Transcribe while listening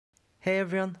Hey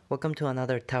everyone, welcome to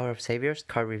another Tower of Saviors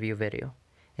card review video.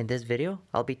 In this video,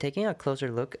 I'll be taking a closer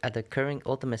look at the current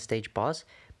Ultimate Stage boss,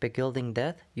 Beguilding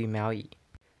Death Miaoyi.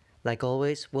 Like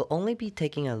always, we'll only be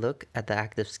taking a look at the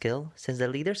active skill, since the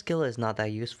leader skill is not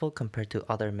that useful compared to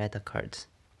other meta cards.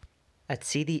 At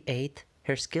CD 8,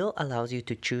 her skill allows you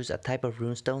to choose a type of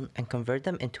runestone and convert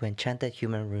them into enchanted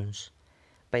human runes.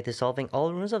 By dissolving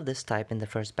all runes of this type in the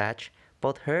first batch,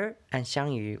 both her and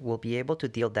Xiangyu will be able to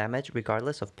deal damage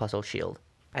regardless of Puzzle Shield.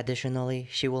 Additionally,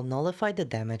 she will nullify the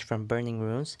damage from burning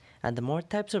runes, and the more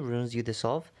types of runes you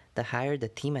dissolve, the higher the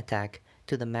team attack,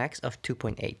 to the max of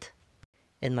 2.8.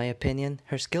 In my opinion,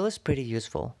 her skill is pretty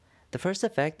useful. The first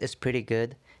effect is pretty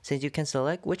good, since you can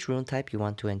select which rune type you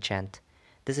want to enchant.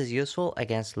 This is useful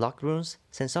against locked runes,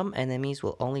 since some enemies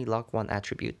will only lock one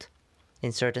attribute.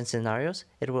 In certain scenarios,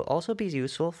 it will also be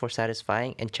useful for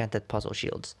satisfying enchanted puzzle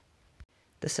shields.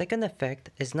 The second effect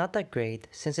is not that great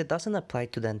since it doesn't apply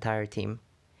to the entire team.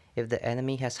 If the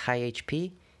enemy has high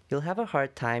HP, you'll have a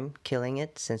hard time killing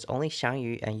it since only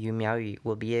Xiangyu and Miaoyi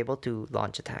will be able to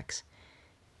launch attacks.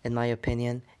 In my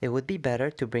opinion, it would be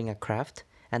better to bring a craft,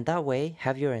 and that way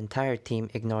have your entire team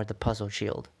ignore the puzzle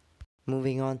shield.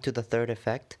 Moving on to the third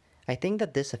effect, I think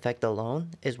that this effect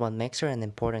alone is what makes her an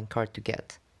important card to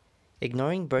get.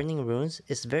 Ignoring burning runes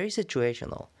is very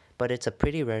situational, but it's a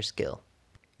pretty rare skill.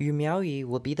 Miaoyi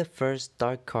will be the first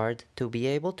dark card to be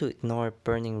able to ignore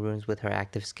burning runes with her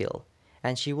active skill,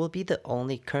 and she will be the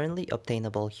only currently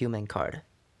obtainable human card.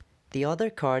 The other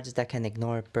cards that can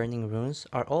ignore burning runes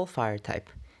are all fire type,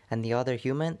 and the other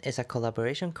human is a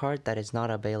collaboration card that is not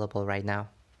available right now.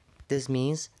 This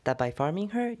means that by farming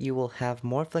her, you will have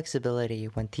more flexibility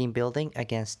when team building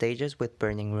against stages with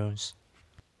burning runes.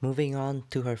 Moving on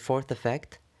to her fourth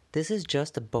effect, this is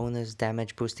just a bonus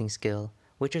damage boosting skill,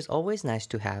 which is always nice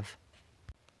to have.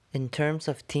 In terms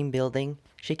of team building,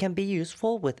 she can be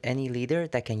useful with any leader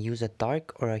that can use a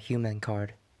dark or a human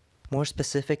card. More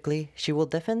specifically, she will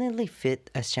definitely fit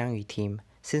a Xiangyu team,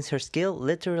 since her skill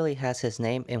literally has his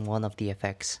name in one of the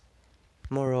effects.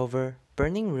 Moreover,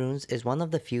 burning runes is one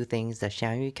of the few things that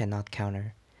Xiangyu cannot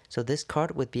counter, so this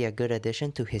card would be a good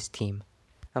addition to his team.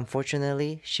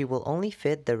 Unfortunately, she will only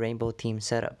fit the rainbow team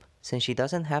setup, since she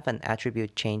doesn't have an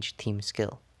attribute change team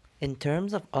skill. In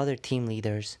terms of other team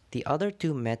leaders, the other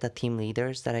two meta team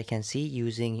leaders that I can see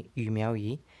using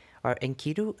Miaoyi are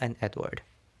Enkidu and Edward.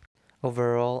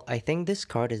 Overall, I think this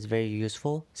card is very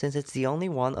useful since it's the only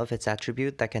one of its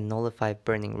attribute that can nullify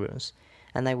burning runes,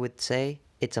 and I would say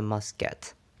it's a must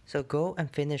get. So go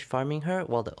and finish farming her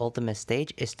while the ultimate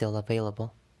stage is still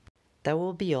available. That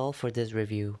will be all for this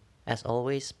review. As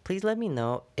always, please let me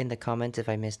know in the comments if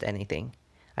I missed anything.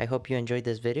 I hope you enjoyed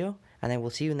this video, and I will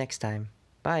see you next time.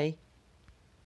 Bye!